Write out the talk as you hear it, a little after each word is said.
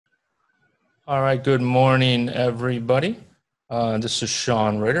All right, good morning, everybody. This is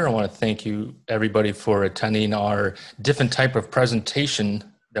Sean Ritter. I want to thank you, everybody, for attending our different type of presentation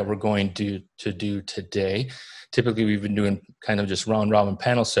that we're going to do today. Typically, we've been doing kind of just round-robin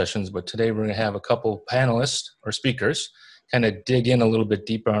panel sessions, but today we're going to have a couple panelists or speakers kind of dig in a little bit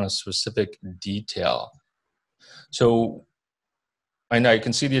deeper on a specific detail. So I know you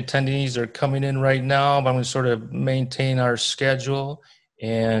can see the attendees are coming in right now, but I'm going to sort of maintain our schedule.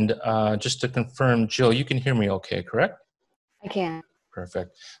 And just to confirm, Jill, you can hear me okay, correct? I can.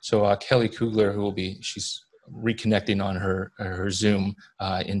 Perfect. So Kelly Kugler, she's reconnecting on her Zoom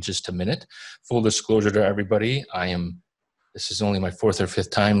in just a minute. Full disclosure to everybody, this is only my fourth or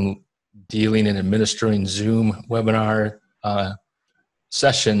fifth time dealing and administering Zoom webinar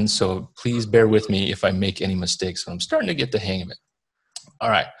sessions, so please bear with me if I make any mistakes. I'm starting to get the hang of it.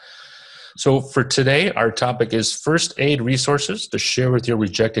 All right. So for today, our topic is first aid resources to share with your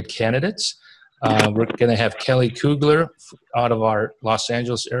rejected candidates. We're going to have Kelly Kugler out of our Los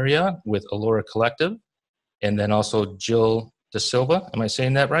Angeles area with Allura Collective, and then also Jill Da Silva. Am I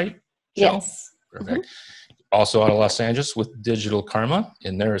saying that right, Jill? Yes. Perfect. Also out of Los Angeles with Digital Karma,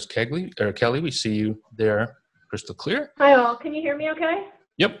 and there is Kelly. We see you there crystal clear. Hi all, can you hear me okay?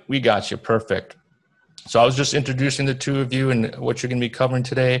 Yep, we got you. Perfect. So I was just introducing the two of you and what you're going to be covering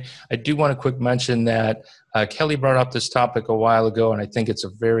today. I do want to quick mention that Kelly brought up this topic a while ago, and I think it's a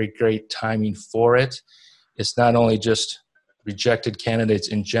very great timing for it. It's not only just rejected candidates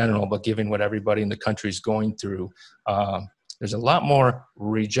in general, but given what everybody in the country is going through, there's a lot more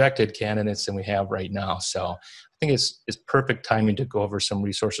rejected candidates than we have right now. So I think it's perfect timing to go over some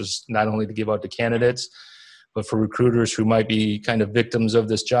resources, not only to give out to candidates, but for recruiters who might be kind of victims of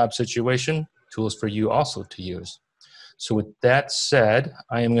this job situation, tools for you also to use. So with that said,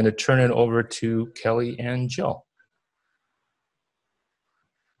 I am going to turn it over to Kelly and Jill.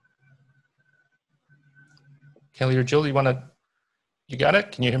 Kelly or Jill, you got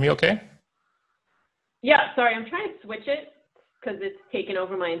it? Can you hear me okay? Yeah, sorry, I'm trying to switch it because it's taken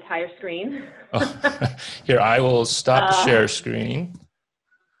over my entire screen. Here, I will stop the share screen.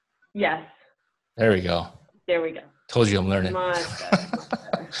 Yes. There we go. There we go. Told you I'm learning. Much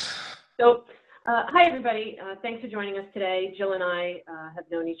better. So, hi everybody. Thanks for joining us today. Jill and I have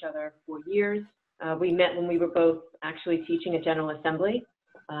known each other for years. We met when we were both actually teaching at General Assembly.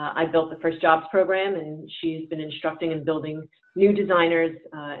 I built the first jobs program, and she's been instructing and building new designers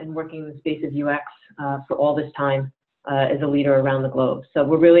and working in the space of UX for all this time as a leader around the globe. So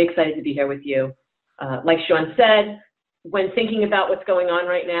we're really excited to be here with you. Like Sean said, when thinking about what's going on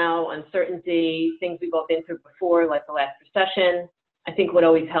right now, uncertainty, things we've all been through before, like the last recession, I think what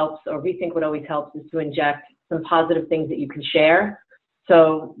always helps, or we think what always helps, is to inject some positive things that you can share.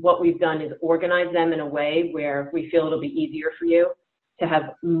 So what we've done is organize them in a way where we feel it'll be easier for you to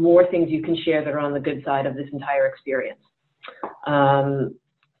have more things you can share that are on the good side of this entire experience.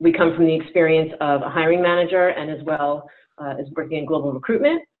 We come from the experience of a hiring manager and as well as working in global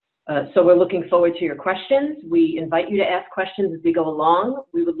recruitment. So we're looking forward to your questions. We invite you to ask questions as we go along.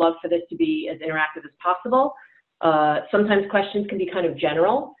 We would love for this to be as interactive as possible. Sometimes questions can be kind of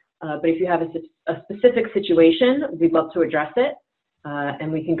general, but if you have a specific situation, we'd love to address it.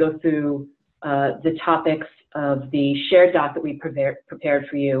 And we can go through the topics of the shared doc that we prepared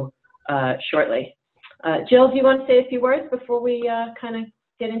for you shortly. Jill, do you want to say a few words before we kind of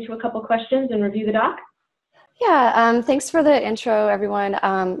get into a couple questions and review the doc? Yeah, thanks for the intro, everyone.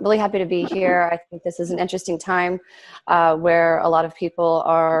 Really happy to be here. I think this is an interesting time where a lot of people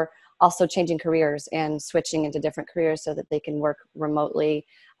are also changing careers and switching into different careers so that they can work remotely.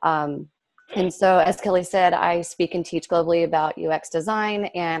 And so, as Kelly said, I speak and teach globally about UX design,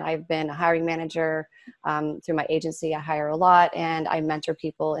 and I've been a hiring manager through my agency. I hire a lot, and I mentor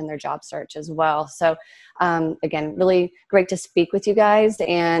people in their job search as well. So, again, really great to speak with you guys.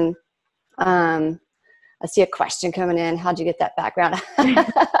 And I see a question coming in. How'd you get that background?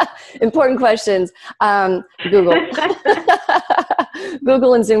 Important questions. Google.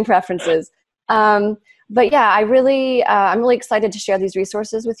 Google and Zoom preferences. But yeah, I'm really excited to share these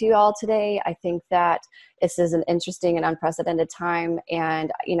resources with you all today. I think that this is an interesting and unprecedented time.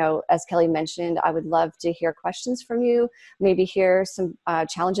 And, you know, as Kelly mentioned, I would love to hear questions from you, maybe hear some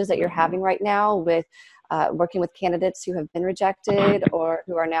challenges that you're having right now with working with candidates who have been rejected or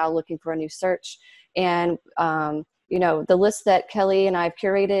who are now looking for a new search. And, you know, the list that Kelly and I've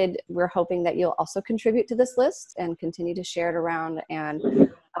curated, we're hoping that you'll also contribute to this list and continue to share it around. And,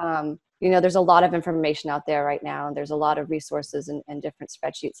 you know, there's a lot of information out there right now, and there's a lot of resources and different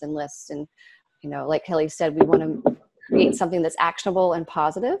spreadsheets and lists. And, you know, like Kelly said, we want to create something that's actionable and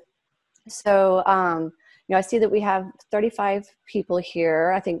positive. So, I see that we have 35 people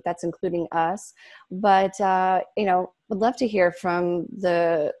here. I think that's including us, but, would love to hear from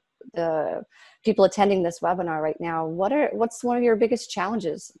the people attending this webinar right now. What's one of your biggest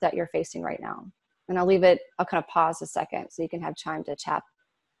challenges that you're facing right now? And I'll kind of pause a second so you can have time to chat,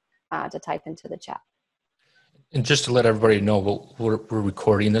 to type into the chat. And just to let everybody know, we're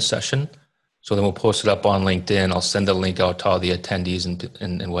recording this session, so then we'll post it up on LinkedIn. I'll send a link out to all the attendees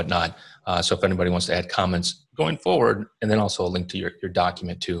and whatnot. So if anybody wants to add comments going forward, and then also a link to your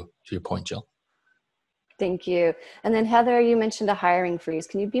document too, to your point, Jill. Thank you. And then Heather, you mentioned a hiring freeze.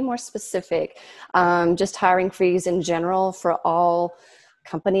 Can you be more specific? Just hiring freeze in general for all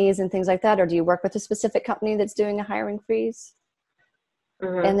companies and things like that? Or do you work with a specific company that's doing a hiring freeze?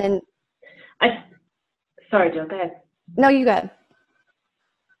 Mm-hmm. And then... Sorry, Jill, go ahead. No, you go ahead.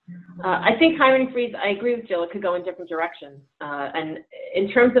 I think hiring freeze, I agree with Jill, it could go in different directions. And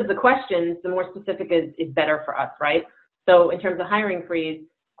in terms of the questions, the more specific is better for us, right? So in terms of hiring freeze,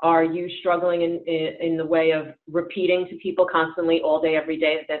 are you struggling in the way of repeating to people constantly all day, every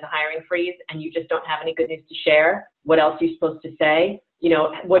day that there's a hiring freeze and you just don't have any good news to share? What else are you supposed to say?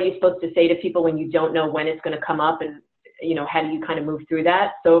 What are you supposed to say to people when you don't know when it's going to come up, and how do you kind of move through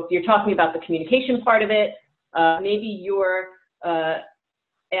that? So if you're talking about the communication part of it, maybe you're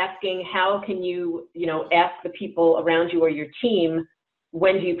asking how can you, ask the people around you or your team,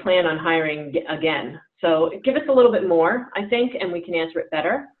 when do you plan on hiring again? So give us a little bit more, I think, and we can answer it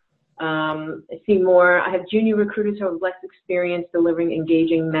better. I see more. I have junior recruiters who have less experience delivering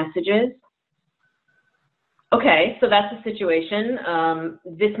engaging messages. Okay, so that's the situation.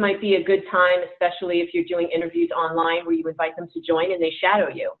 This might be a good time, especially if you're doing interviews online where you invite them to join and they shadow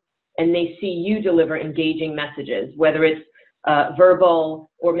you and they see you deliver engaging messages, whether it's verbal,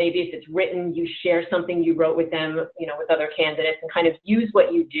 or maybe if it's written, you share something you wrote with them, with other candidates, and kind of use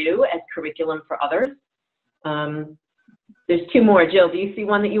what you do as curriculum for others. There's two more. Jill, do you see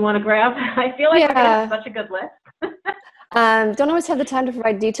one that you want to grab? I feel like we're gonna have such a good list. Don't always have the time to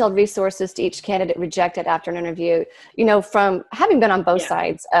provide detailed resources to each candidate rejected after an interview. From having been on both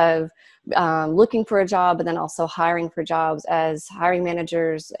sides of looking for a job and then also hiring for jobs as hiring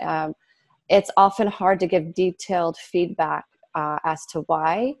managers, it's often hard to give detailed feedback as to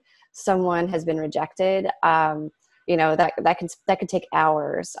why someone has been rejected. That could take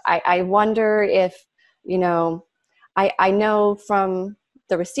hours. I wonder if, I know from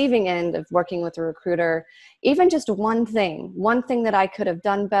the receiving end of working with a recruiter, even just one thing that I could have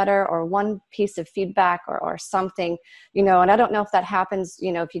done better, or one piece of feedback or something, and I don't know if that happens,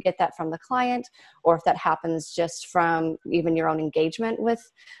 if you get that from the client or if that happens just from even your own engagement with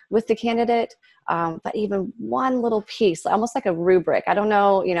the candidate. But even one little piece, almost like a rubric. I don't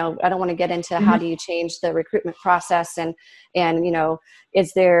know, I don't want to get into how do you change the recruitment process and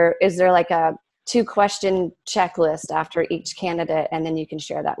is there like a 2-question checklist after each candidate, and then you can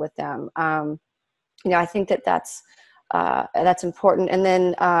share that with them. I think that's important. And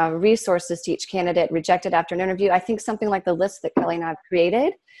then resources to each candidate rejected after an interview. I think something like the list that Kelly and I have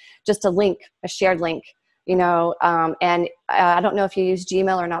created, just a shared link, and I don't know if you use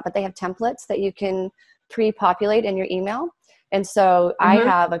Gmail or not, but they have templates that you can pre-populate in your email. And so I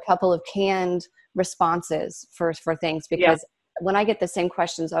have a couple of canned responses for things, because when I get the same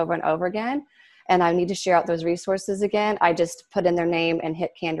questions over and over again, and I need to share out those resources again, I just put in their name and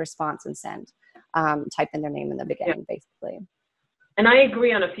hit canned response and send. Type in their name in the beginning, basically. And I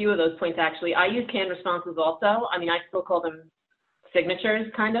agree on a few of those points, actually. I use canned responses also. I mean, I still call them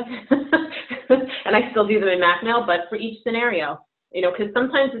signatures, kind of. And I still do them in MacMail, but for each scenario, because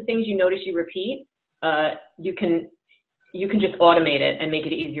sometimes the things you notice you repeat, you can just automate it and make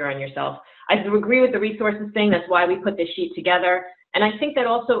it easier on yourself. I agree with the resources thing. That's why we put this sheet together. And I think that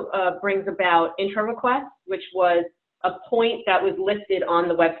also brings about intro requests, which was a point that was listed on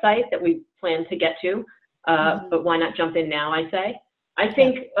the website that we plan to get to. But why not jump in now, I say. I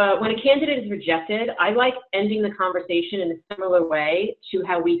think when a candidate is rejected, I like ending the conversation in a similar way to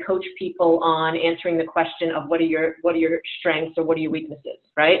how we coach people on answering the question of what are your strengths or what are your weaknesses,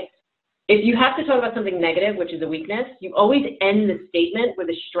 right? If you have to talk about something negative, which is a weakness, you always end the statement with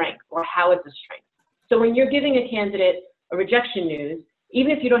a strength or how it's a strength. So when you're giving a candidate a rejection news,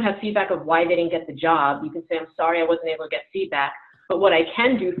 even if you don't have feedback of why they didn't get the job, you can say, I'm sorry I wasn't able to get feedback, but what I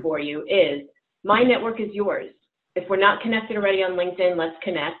can do for you is, my network is yours. If we're not connected already on LinkedIn, let's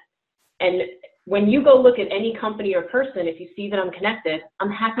connect. And when you go look at any company or person, if you see that I'm connected,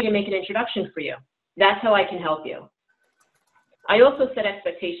 I'm happy to make an introduction for you. That's how I can help you. I also set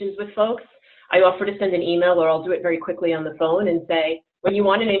expectations with folks. I offer to send an email, or I'll do it very quickly on the phone and say, when you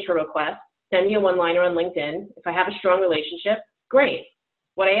want an intro request, send me a one-liner on LinkedIn. If I have a strong relationship, great.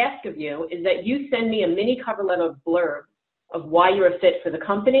 what I ask of you is that you send me a mini cover letter blurb of why you're a fit for the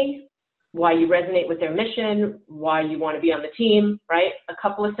company, why you resonate with their mission, why you want to be on the team, right? A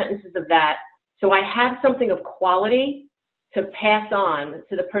couple of sentences of that. So I have something of quality to pass on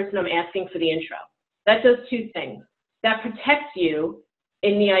to the person I'm asking for the intro. That does two things. That protects you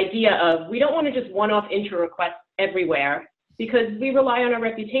in the idea of, we don't want to just one-off intro requests everywhere because we rely on our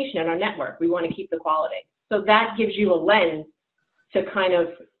reputation and our network. We want to keep the quality. So that gives you a lens to kind of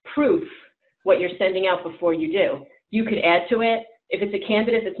proof what you're sending out before you do. You could add to it. If it's a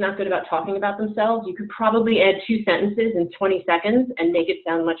candidate that's not good about talking about themselves, you could probably add 2 sentences in 20 seconds and make it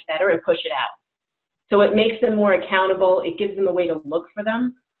sound much better and push it out. So it makes them more accountable. It gives them a way to look for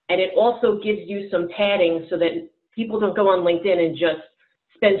them. And it also gives you some padding so that people don't go on LinkedIn and just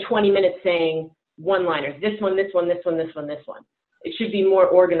spend 20 minutes saying one-liners, this one, this one, this one, this one, this one. It should be more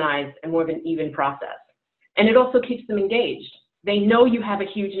organized and more of an even process. And it also keeps them engaged. They know you have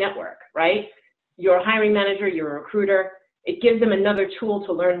a huge network, right? You're a hiring manager, you're a recruiter. It gives them another tool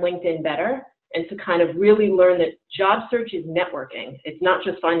to learn LinkedIn better and to kind of really learn that job search is networking. It's not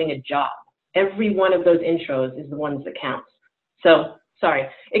just finding a job. Every one of those intros is the ones that counts. So, sorry.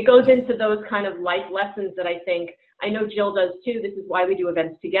 It goes into those kind of life lessons that I know Jill does too. This is why we do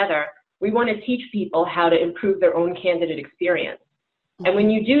events together. We want to teach people how to improve their own candidate experience. And when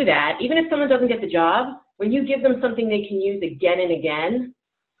you do that, even if someone doesn't get the job, when you give them something they can use again and again,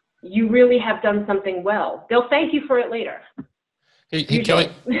 you really have done something well. They'll thank you for it later. Hey Kelly,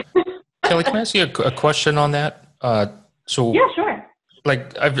 Kelly, can I ask you a question on that? So yeah, sure.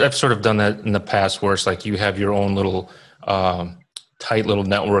 Like I've sort of done that in the past where it's like you have your own little tight little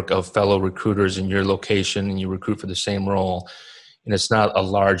network of fellow recruiters in your location and you recruit for the same role. And it's not a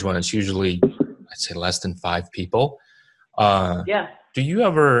large one. It's usually, I'd say, less than 5 people. Yeah. Do you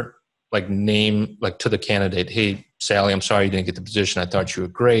ever name to the candidate, hey, Sally, I'm sorry you didn't get the position. I thought you were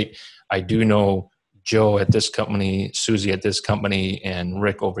great. I do know Joe at this company, Susie at this company, and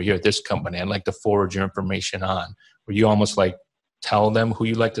Rick over here at this company. I'd like to forward your information on. Were you almost tell them who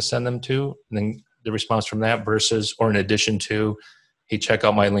you'd like to send them to, and then the response from that versus, or in addition to, hey, check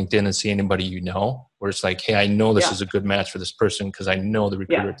out my LinkedIn and see anybody you know, where it's hey, I know this is a good match for this person because I know the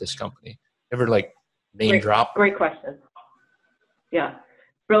recruiter at this company. Ever name drop? Great question. Yeah,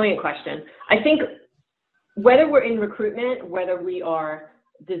 brilliant question. I think whether we're in recruitment, whether we are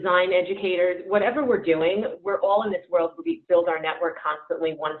design educators, whatever we're doing, we're all in this world where we build our network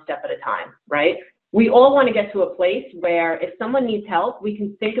constantly one step at a time, right? We all want to get to a place where if someone needs help, we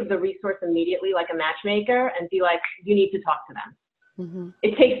can think of the resource immediately like a matchmaker and be like, you need to talk to them. Mm-hmm.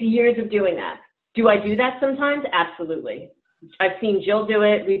 It takes years of doing that. Do I do that sometimes? Absolutely. I've seen Jill do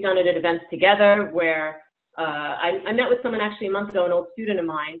it. We've done it at events together where I met with someone actually a month ago, an old student of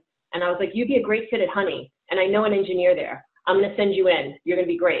mine, and I was like, you'd be a great fit at Honey, and I know an engineer there. I'm going to send you in. You're going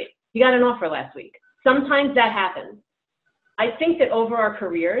to be great. He got an offer last week. Sometimes that happens. I think that over our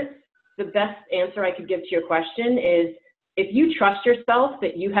careers, the best answer I could give to your question is if you trust yourself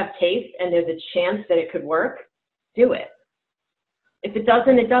that you have taste and there's a chance that it could work, do it. If it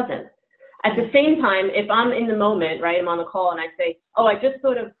doesn't, it doesn't. At the same time, if I'm in the moment, right, I'm on the call and I say, oh, I just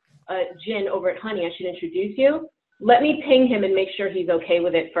thought of Jin over at Honey, I should introduce you. Let me ping him and make sure he's okay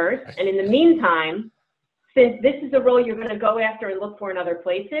with it first. And in the meantime, since this is a role you're going to go after and look for in other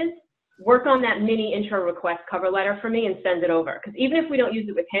places, work on that mini intro request cover letter for me and send it over. Because even if we don't use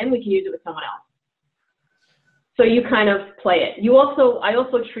it with him, we can use it with someone else. So you kind of play it. I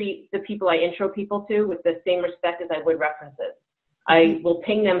also treat the people I intro people to with the same respect as I would references. I will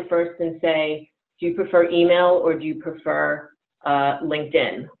ping them first and say, do you prefer email or do you prefer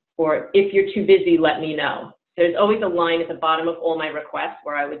LinkedIn? Or if you're too busy, let me know. There's always a line at the bottom of all my requests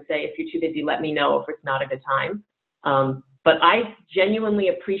where I would say, if you're too busy, let me know if it's not a good time. But I genuinely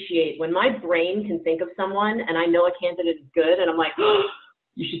appreciate when my brain can think of someone and I know a candidate is good and I'm like, oh,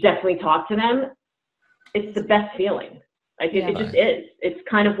 you should definitely talk to them. It's the best feeling. It just is. It's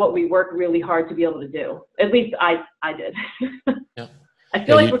kind of what we work really hard to be able to do. At least I did. Yeah. I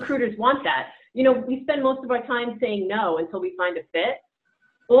feel like recruiters want that. You know, we spend most of our time saying no until we find a fit.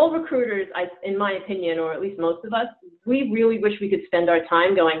 All recruiters, in my opinion, or at least most of us, we really wish we could spend our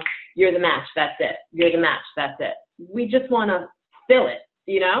time going, you're the match, that's it. You're the match, that's it. We just want to fill it,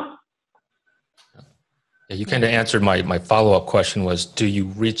 you know? Yeah, you kind of answered my follow-up question was, do you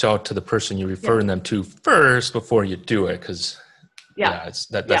reach out to the person you're referring them to first before you do it? Because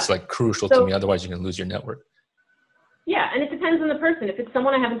that's like crucial to me. Otherwise, you're going to lose your network. Yeah, and it depends on the person. If it's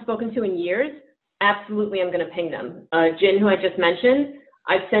someone I haven't spoken to in years, absolutely I'm going to ping them. Jin, who I just mentioned,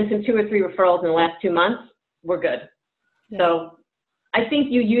 I've sent him 2 or 3 referrals in the last 2 months. We're good. Yeah. So I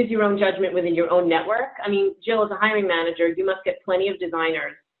think you use your own judgment within your own network. I mean, Jill, as a hiring manager, you must get plenty of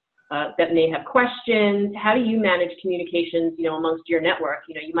designers that may have questions. How do you manage communications, you know, amongst your network?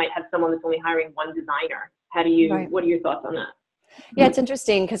 You know, you might have someone that's only hiring one designer. How do you, Right. what are your thoughts on that? Yeah, it's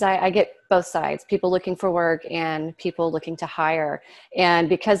interesting because I get both sides, people looking for work and people looking to hire. And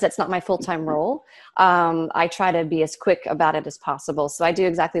because that's not my full-time role, I try to be as quick about it as possible. So I do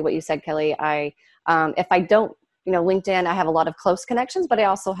exactly what you said, Kelly. If I don't, you know, LinkedIn, I have a lot of close connections, but I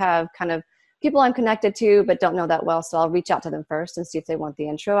also have kind of people I'm connected to, but don't know that well. So I'll reach out to them first and see if they want the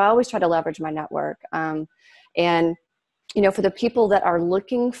intro. I always try to leverage my network. And, you know, for the people that are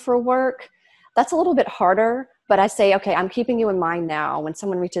looking for work, that's a little bit harder, but I say, okay, I'm keeping you in mind now when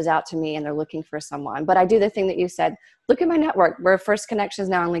someone reaches out to me and they're looking for someone. But I do the thing that you said, look at my network. We're first connections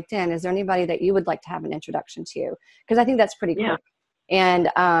now on LinkedIn. Is there anybody that you would like to have an introduction to? Because I think that's pretty cool. And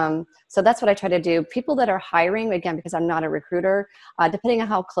so that's what I try to do. People that are hiring, again, because I'm not a recruiter, depending on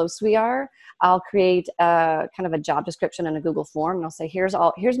how close we are, I'll create kind of a job description in a Google form. And I'll say, here's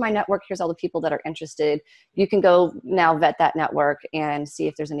my network. Here's all the people that are interested. You can go now vet that network and see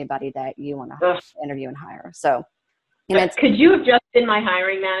if there's anybody that you want to interview and hire. So, and could you have just been my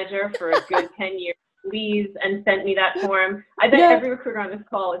hiring manager for a good 10 years, please, and sent me that form? I bet every recruiter on this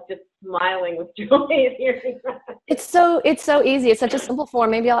call is just smiling with joy at hearing that. It's so easy. It's such a simple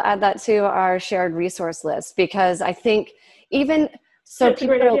form. Maybe I'll add that to our shared resource list, because I think even so,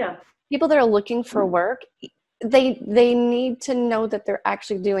 people that are looking for work, they need to know that they're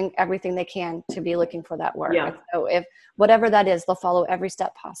actually doing everything they can to be looking for that work. And so if whatever that is, they'll follow every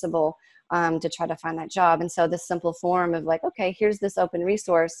step possible to try to find that job. And so this simple form of like, okay, here's this open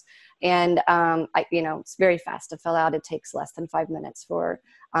resource, and it's very fast to fill out. It takes less than 5 minutes for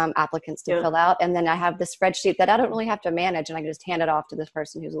applicants to fill out. And then I have the spreadsheet that I don't really have to manage, and I can just hand it off to this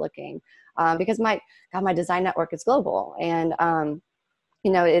person who's looking, because my design network is global. And,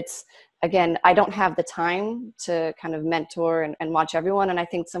 it's, again, I don't have the time to kind of mentor and watch everyone. And I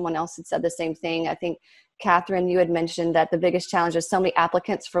think someone else had said the same thing. I think, Catherine, you had mentioned that the biggest challenge is so many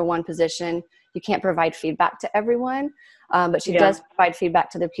applicants for one position. You can't provide feedback to everyone, but she does provide feedback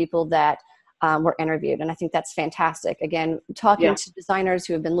to the people that were interviewed. And I think that's fantastic. Again, talking to designers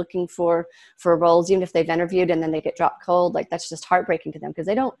who have been looking for roles, even if they've interviewed and then they get dropped cold, like that's just heartbreaking to them, because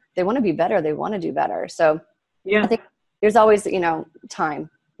they want to be better. They want to do better. So I think there's always,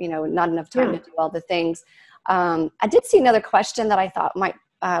 time, not enough time to do all the things. I did see another question that I thought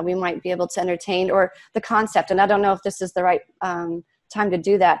we might be able to entertain, or the concept. And I don't know if this is the right time to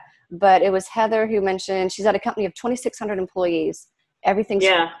do that, but it was Heather who mentioned she's at a company of 2,600 employees. Everything's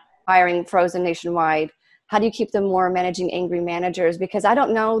hiring frozen nationwide. How do you keep them warm managing angry managers? Because I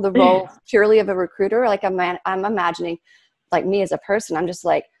don't know the role purely of a recruiter. Like I'm imagining, like me as a person, I'm just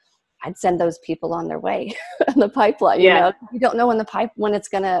like, I'd send those people on their way in the pipeline. You don't know when it's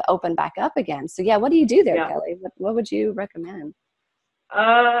going to open back up again. So what do you do there, Kelly? What would you recommend?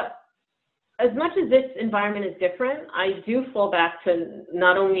 As much as this environment is different, I do fall back to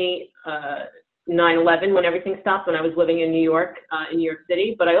not only 9/11 when everything stopped, when I was living in New York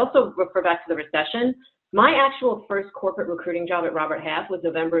City, but I also refer back to the recession. My actual first corporate recruiting job at Robert Half was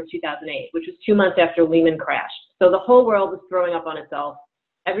November of 2008, which was 2 months after Lehman crashed. So the whole world was throwing up on itself.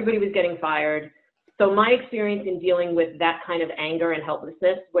 Everybody was getting fired. So my experience in dealing with that kind of anger and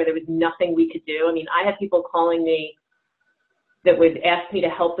helplessness, where there was nothing we could do. I mean, I had people calling me that would ask me to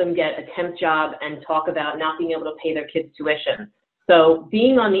help them get a temp job and talk about not being able to pay their kids' tuition. So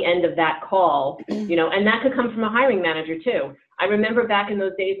being on the end of that call, and that could come from a hiring manager too. I remember back in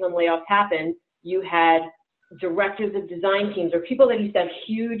those days when layoffs happened, you had directors of design teams, or people that used to have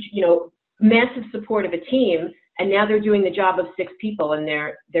huge, massive support of a team, and now they're doing the job of 6 people and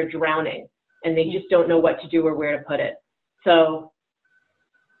they're drowning and they just don't know what to do or where to put it. So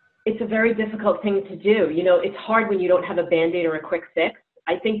it's a very difficult thing to do. It's hard when you don't have a Band-Aid or a quick fix.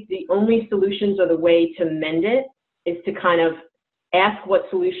 I think the only solutions, or the way to mend it, is to kind of ask what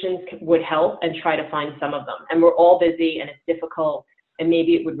solutions would help and try to find some of them. And we're all busy and it's difficult, and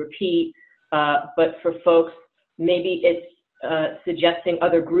maybe it would repeat, but for folks, maybe it's suggesting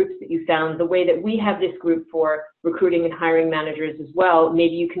other groups that you found. The way that we have this group for recruiting and hiring managers as well,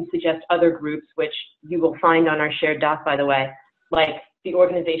 maybe you can suggest other groups, which you will find on our shared doc, by the way, like the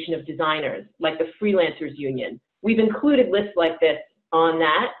Organization of Designers, like the Freelancers Union. We've included lists like this on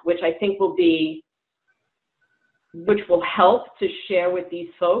that, which I think will help to share with these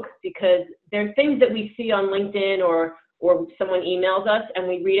folks, because there are things that we see on LinkedIn or someone emails us and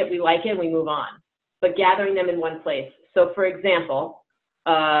we read it, we like it, and we move on. But gathering them in one place. So for example,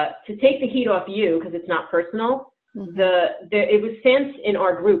 to take the heat off you, because it's not personal, It was sent in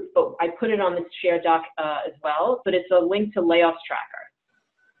our group, but I put it on this shared doc as well, but it's a link to layoffs tracker.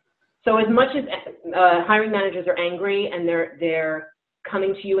 So as much as hiring managers are angry and they're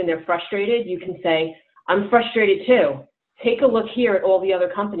coming to you and they're frustrated, you can say, I'm frustrated too. Take a look here at all the other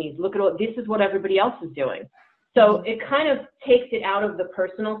companies. Look at this is what everybody else is doing. So it kind of takes it out of the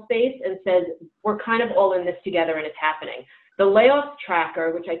personal space and says, we're kind of all in this together and it's happening. The layoffs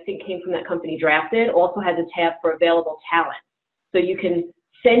tracker, which I think came from that company Drafted, also has a tab for available talent. So you can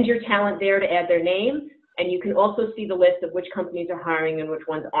send your talent there to add their name, and you can also see the list of which companies are hiring and which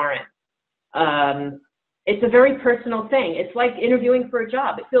ones aren't. It's a very personal thing. It's like interviewing for a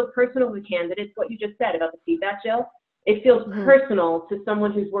job. It feels personal to candidates, what you just said about the feedback, Jill. It feels personal to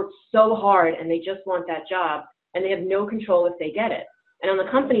someone who's worked so hard and they just want that job and they have no control if they get it. And on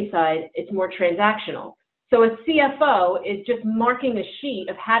the company side, it's more transactional. So a CFO is just marking a sheet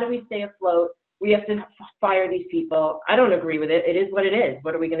of how do we stay afloat? We have to fire these people. I don't agree with it. It is what it is.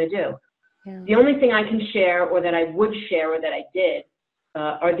 What are we going to do? Yeah. The only thing I can share or that I would share or that I did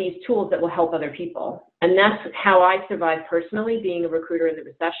are these tools that will help other people. And that's how I survived personally being a recruiter in the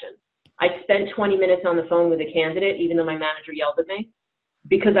recession. I spent 20 minutes on the phone with a candidate, even though my manager yelled at me,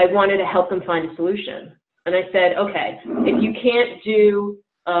 because I wanted to help them find a solution. And I said, okay, if you can't do,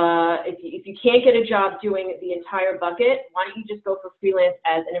 if you can't get a job doing the entire bucket, why don't you just go for freelance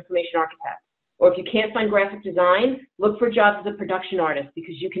as an information architect? Or if you can't find graphic design, look for jobs as a production artist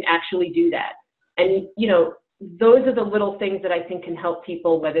because you can actually do that. And, you know, those are the little things that I think can help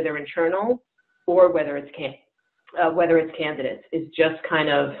people, whether they're internal or whether it's candidates, is just kind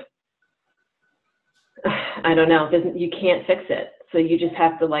of, I don't know, you can't fix it. So you just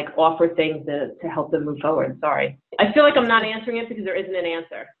have to like offer things to help them move forward. Sorry. I feel like I'm not answering it because there isn't an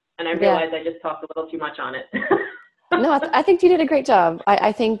answer. And I realize I just talked a little too much on it. No, I think you did a great job.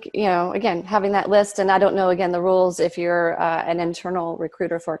 I think, you know, again, having that list, and I don't know, again, the rules if you're an internal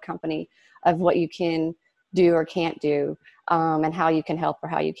recruiter for a company of what you can do or can't do, and how you can help or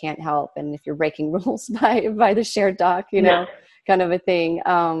how you can't help. And if you're breaking rules by the shared doc, you know, kind of a thing,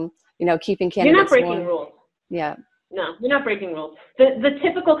 you know, keeping candidates. You're not breaking rules. Yeah. No, you're not breaking rules. The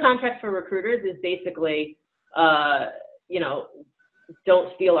typical contract for recruiters is basically, you know,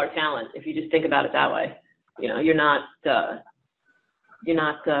 don't steal our talent, if you just think about it that way. You know, you're not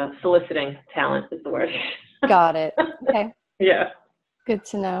soliciting talent is the word. Got it. Okay. Yeah. Good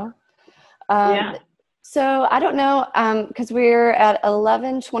to know. So I don't know, because we're at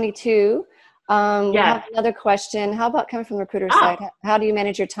 11:22. We have another question. How about coming from the recruiter side? How do you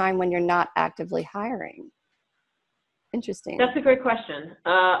manage your time when you're not actively hiring? Interesting. That's a great question.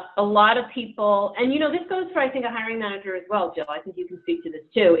 A lot of people, and you know, this goes for, I think, a hiring manager as well, Jill. I think you can speak to this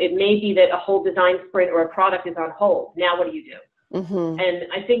too. It may be that a whole design sprint or a product is on hold. Now what do you do? Mm-hmm.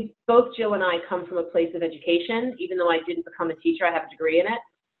 And I think both Jill and I come from a place of education. Even though I didn't become a teacher, I have a degree in it.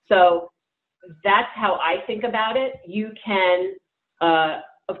 So that's how I think about it. You can,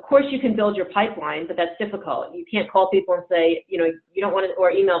 of course, you can build your pipeline, but that's difficult. You can't call people and say, you know, you don't want to,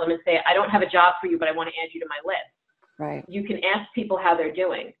 or email them and say, I don't have a job for you, but I want to add you to my list. Right. You can ask people how they're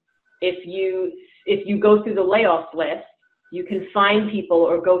doing. If you go through the layoffs list, you can find people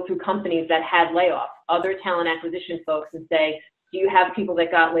or go through companies that had layoffs, other talent acquisition folks, and say, do you have people that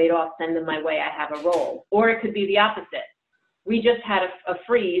got laid off? Send them my way. I have a role. Or it could be the opposite. We just had a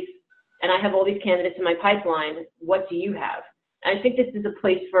freeze, and I have all these candidates in my pipeline. What do you have? And I think this is a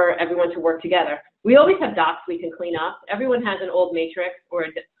place for everyone to work together. We always have docs we can clean up. Everyone has an old matrix or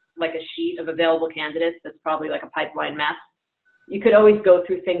like a sheet of available candidates that's probably like a pipeline mess. You could always go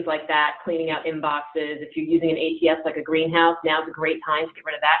through things like that, cleaning out inboxes. If you're using an ATS like a greenhouse, now's a great time to get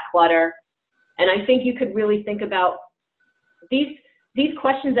rid of that clutter. And I think you could really think about these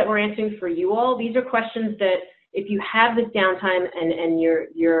questions that we're answering for you all. These are questions that if you have this downtime and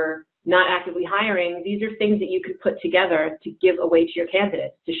you're not actively hiring, these are things that you could put together to give away to your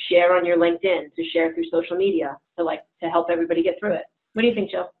candidates, to share on your LinkedIn, to share through social media, to help everybody get through it. What do you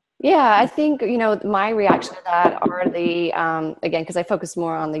think, Jill? Yeah, I think, you know, my reaction to that are the, again, because I focus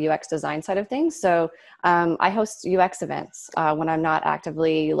more on the UX design side of things. So I host UX events when I'm not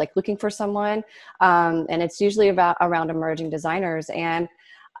actively like looking for someone. And it's usually around emerging designers. And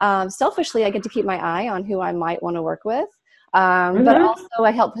selfishly, I get to keep my eye on who I might want to work with. But also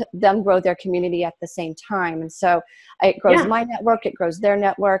I help them grow their community at the same time. And so it grows my network, it grows their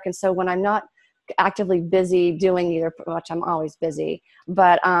network. And so when I'm not actively busy doing either, which I'm always busy,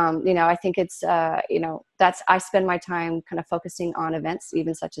 but you know, I think it's you know, I spend my time kind of focusing on events,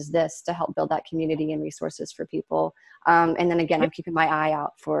 even such as this, to help build that community and resources for people. And then again, I'm keeping my eye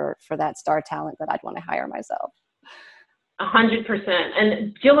out for that star talent that I'd want to hire myself. 100%.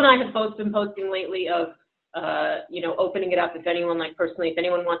 And Jill and I have both been posting lately of opening it up if anyone, like personally, if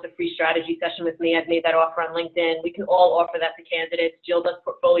anyone wants a free strategy session with me, I've made that offer on LinkedIn. We can all offer that to candidates. Jill does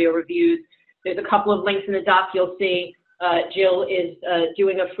portfolio reviews. There's a couple of links in the doc you'll see. Jill is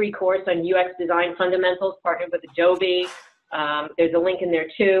doing a free course on UX design fundamentals, partnered with Adobe. There's a link in there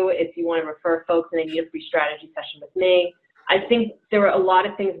too if you want to refer folks and they need a free strategy session with me. I think there are a lot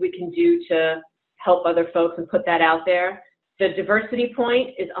of things we can do to help other folks and put that out there. The diversity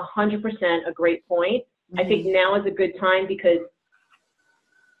point is 100% a great point. I think now is a good time because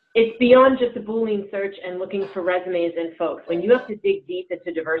it's beyond just a Boolean search and looking for resumes and folks. When you have to dig deep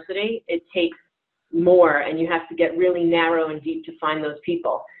into diversity, it takes more, and you have to get really narrow and deep to find those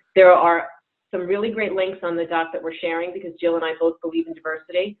people. There are some really great links on the doc that we're sharing because Jill and I both believe in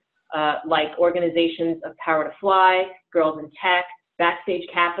diversity, like organizations of Power to Fly, Girls in Tech. Backstage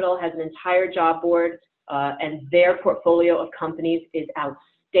Capital has an entire job board, and their portfolio of companies is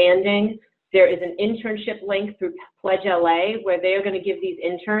outstanding. There is an internship link through Pledge LA where they are going to give these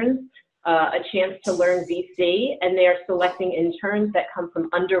interns a chance to learn VC, and they are selecting interns that come from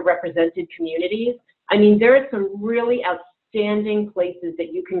underrepresented communities. I mean, there are some really outstanding places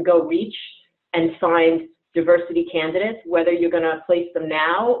that you can go reach and find diversity candidates, whether you're going to place them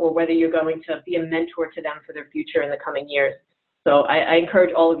now or whether you're going to be a mentor to them for their future in the coming years. So I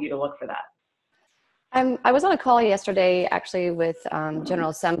encourage all of you to look for that. I was on a call yesterday actually with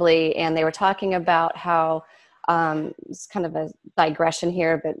General Assembly, and they were talking about how it's kind of a digression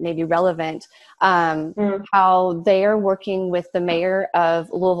here, but maybe relevant, how they are working with the mayor of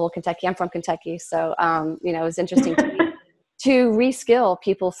Louisville, Kentucky. I'm from Kentucky, so it was interesting to me, to reskill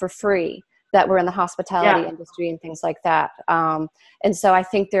people for free that were in the hospitality industry and things like that. And so I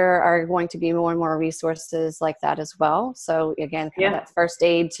think there are going to be more and more resources like that as well. So again, kind of that first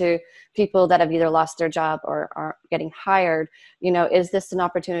aid to people that have either lost their job or are getting hired, is this an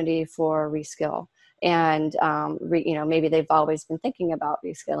opportunity for reskill? And, maybe they've always been thinking about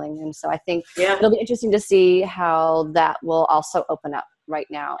reskilling. And so I think it'll be interesting to see how that will also open up right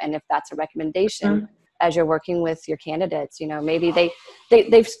now. And if that's a recommendation as you're working with your candidates, maybe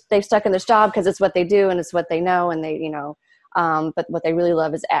they've stuck in this job because it's what they do and it's what they know, and they, but what they really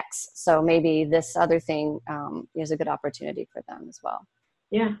love is X. So maybe this other thing is a good opportunity for them as well.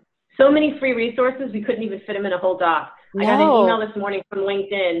 Yeah. So many free resources, we couldn't even fit them in a whole doc. I got an email this morning from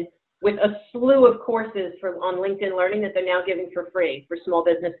LinkedIn with a slew of courses on LinkedIn Learning that they're now giving for free for small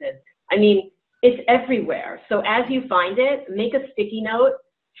businesses. I mean, it's everywhere. So as you find it, make a sticky note,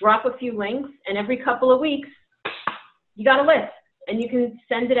 drop a few links, and every couple of weeks, you got a list. And you can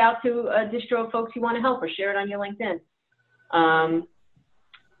send it out to a distro folks you want to help or share it on your LinkedIn.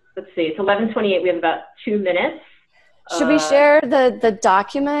 Let's see, it's 11:28. We have about 2 minutes. Should we share the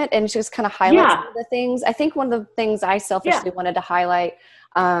document and just kind of highlight some of the things? I think one of the things I selfishly wanted to highlight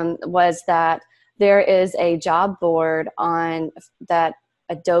was that there is a job board on that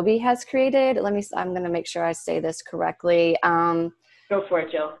Adobe has created. I'm going to make sure I say this correctly. Go for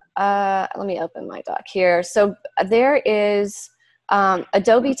it, Jill. Let me open my doc here. So there is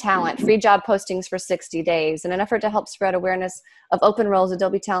Adobe Talent, free job postings for 60 days. In an effort to help spread awareness of open roles,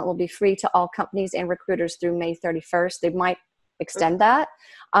 Adobe Talent will be free to all companies and recruiters through May 31st. They might extend that.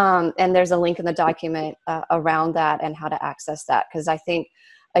 And there's a link in the document around that and how to access that. Because I think,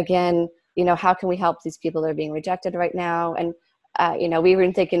 again, how can we help these people that are being rejected right now? And we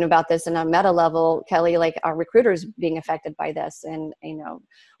were thinking about this in a meta level, Kelly, like our recruiters being affected by this, and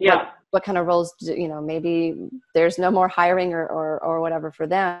what kind of roles maybe there's no more hiring or whatever for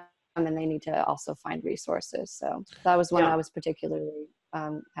them, and they need to also find resources. So that was one I was particularly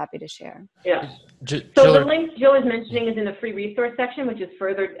happy to share. So the link Jill is mentioning is in the free resource section, which is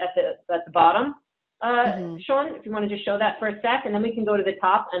further at the bottom. Sean, if you want to just show that for a sec, and then we can go to the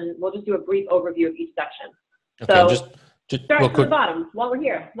top, and we'll just do a brief overview of each section. Okay, so start from the bottom while we're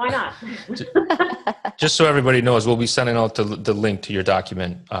here. Why not? Just so everybody knows, we'll be sending out the link to your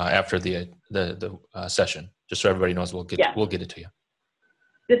document after the session. Just so everybody knows, we'll get it to you.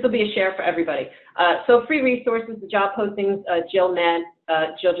 This will be a share for everybody. So free resources, the job postings, Jill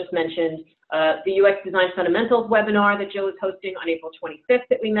just mentioned, the UX Design Fundamentals webinar that Jill is hosting on April 25th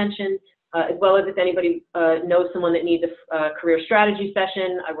that we mentioned, as well as if anybody knows someone that needs a career strategy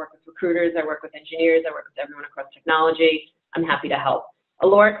session. I work with recruiters, I work with engineers, I work with everyone across technology. I'm happy to help.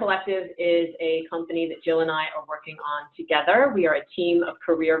 Allura Collective is a company that Jill and I are working on together. We are a team of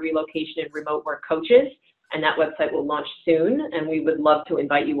career relocation and remote work coaches, and that website will launch soon, and we would love to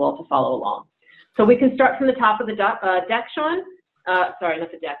invite you all to follow along. So we can start from the top of the deck, Sean. Sorry,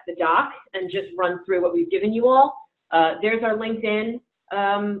 not the deck, the doc, and just run through what we've given you all. There's our LinkedIn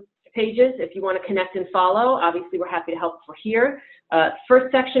pages if you want to connect and follow. Obviously, we're happy to help if we're here.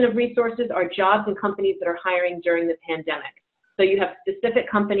 First section of resources are jobs and companies that are hiring during the pandemic. So you have specific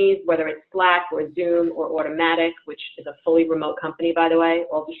companies, whether it's Slack or Zoom or Automatic, which is a fully remote company, by the way,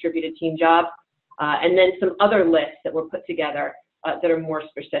 all distributed team jobs, and then some other lists that were put together that are more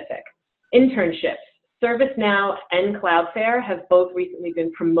specific. Internships. ServiceNow and Cloudflare have both recently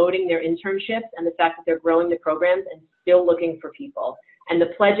been promoting their internships and the fact that they're growing the programs and still looking for people. And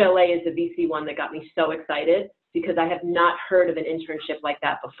the Pledge LA is the VC one that got me so excited because I have not heard of an internship like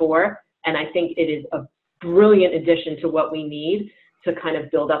that before. And I think it is a brilliant addition to what we need to kind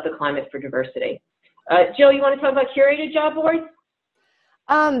of build up the climate for diversity. Jill, you want to talk about curated job boards?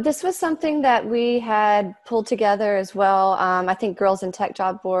 This was something that we had pulled together as well. I think Girls in Tech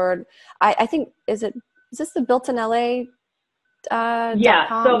job board. I think, is this the Built in LA?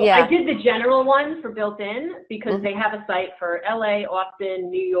 Yeah, so yeah. I did the general one for Built-in because they have a site for LA,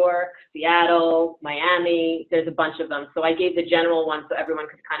 Austin, New York, Seattle, Miami. There's a bunch of them. So I gave the general one so everyone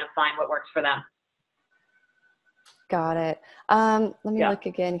could kind of find what works for them. Got it. Let me look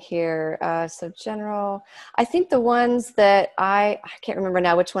again here. So general, I think the ones that I can't remember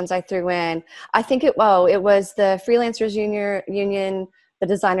now which ones I threw in. I think it was the Freelancers Union, the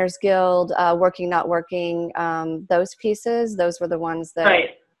Designers Guild, Working Not Working, those pieces. Those were the ones that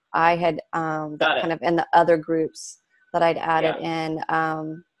I had that kind of in the other groups that I'd added in.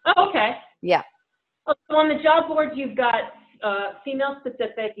 Oh, okay. Yeah. So on the job boards, you've got female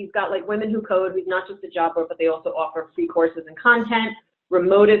specific, you've got like Women Who Code, who's not just a job board, but they also offer free courses and content.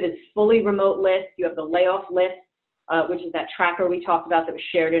 Remotive is fully remote list. You have the layoff list, which is that tracker we talked about that was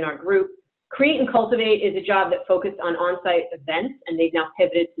shared in our group. Create and Cultivate is a job that focused on on-site events, and they've now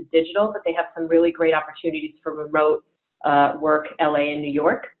pivoted to digital, but they have some really great opportunities for remote work, LA and New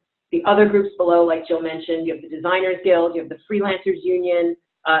York. The other groups below, like Jill mentioned, you have the Designers Guild, you have the Freelancers Union.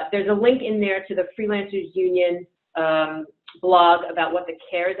 There's a link in there to the Freelancers Union blog about what the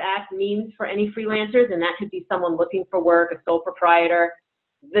CARES Act means for any freelancers, and that could be someone looking for work, a sole proprietor.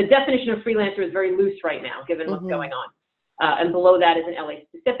 The definition of freelancer is very loose right now, given what's going on. And below that is an LA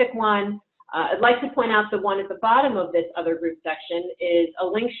specific one. I'd like to point out the one at the bottom of this other group section is a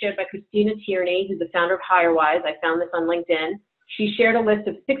link shared by Christina Tierney, who's the founder of HireWise. I found this on LinkedIn. She shared a list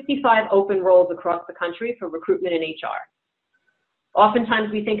of 65 open roles across the country for recruitment and HR.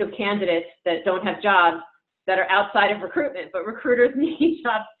 Oftentimes we think of candidates that don't have jobs that are outside of recruitment, but recruiters need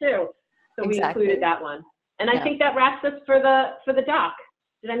jobs too. So we included that one. And I think that wraps us for the doc.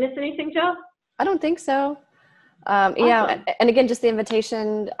 Did I miss anything, Jill? I don't think so. Awesome. Yeah, and again, just the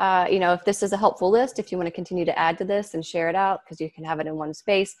invitation, if this is a helpful list, if you want to continue to add to this and share it out, because you can have it in one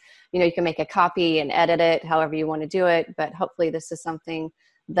space, you can make a copy and edit it however you want to do it. But hopefully this is something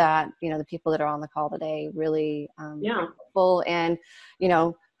that, the people that are on the call today really helpful and,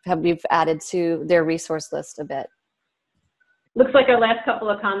 we've added to their resource list a bit. Looks like our last couple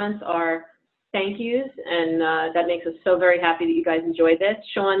of comments are thank yous, and that makes us so very happy that you guys enjoyed this.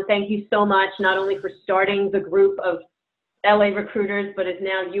 Sean, thank you so much, not only for starting the group of LA recruiters, but is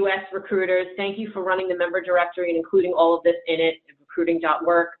now US recruiters. Thank you for running the member directory and including all of this in it,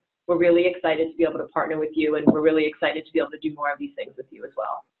 recruiting.work. We're really excited to be able to partner with you, and we're really excited to be able to do more of these things with you as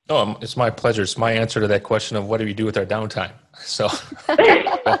well. Oh, it's my pleasure. It's my answer to that question of what do we do with our downtime? So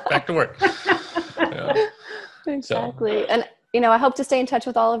back to work. Yeah. Exactly. So. And, I hope to stay in touch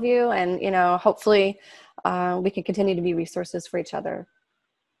with all of you, and, hopefully we can continue to be resources for each other.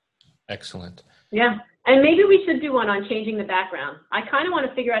 Excellent. Yeah. And maybe we should do one on changing the background. I kind of want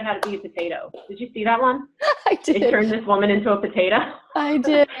to figure out how to be a potato. Did you see that one? I did. It turned this woman into a potato. I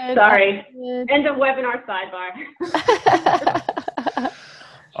did. Sorry. I did. End of webinar sidebar.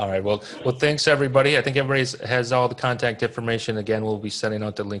 All right. Well, thanks everybody. I think everybody has all the contact information. Again, we'll be sending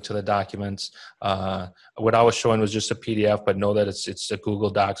out the link to the documents. What I was showing was just a PDF, but know that it's a Google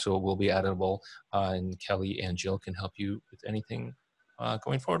Doc, so it will be editable. And Kelly and Jill can help you with anything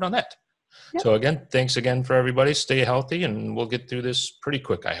going forward on that. Yep. So again, thanks again for everybody. Stay healthy, and we'll get through this pretty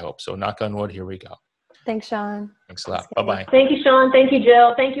quick, I hope. So knock on wood, here we go. Thanks, Sean. Thanks a lot. Bye-bye. Thank you, Sean. Thank you,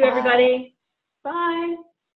 Jill. Thank you, everybody. Bye.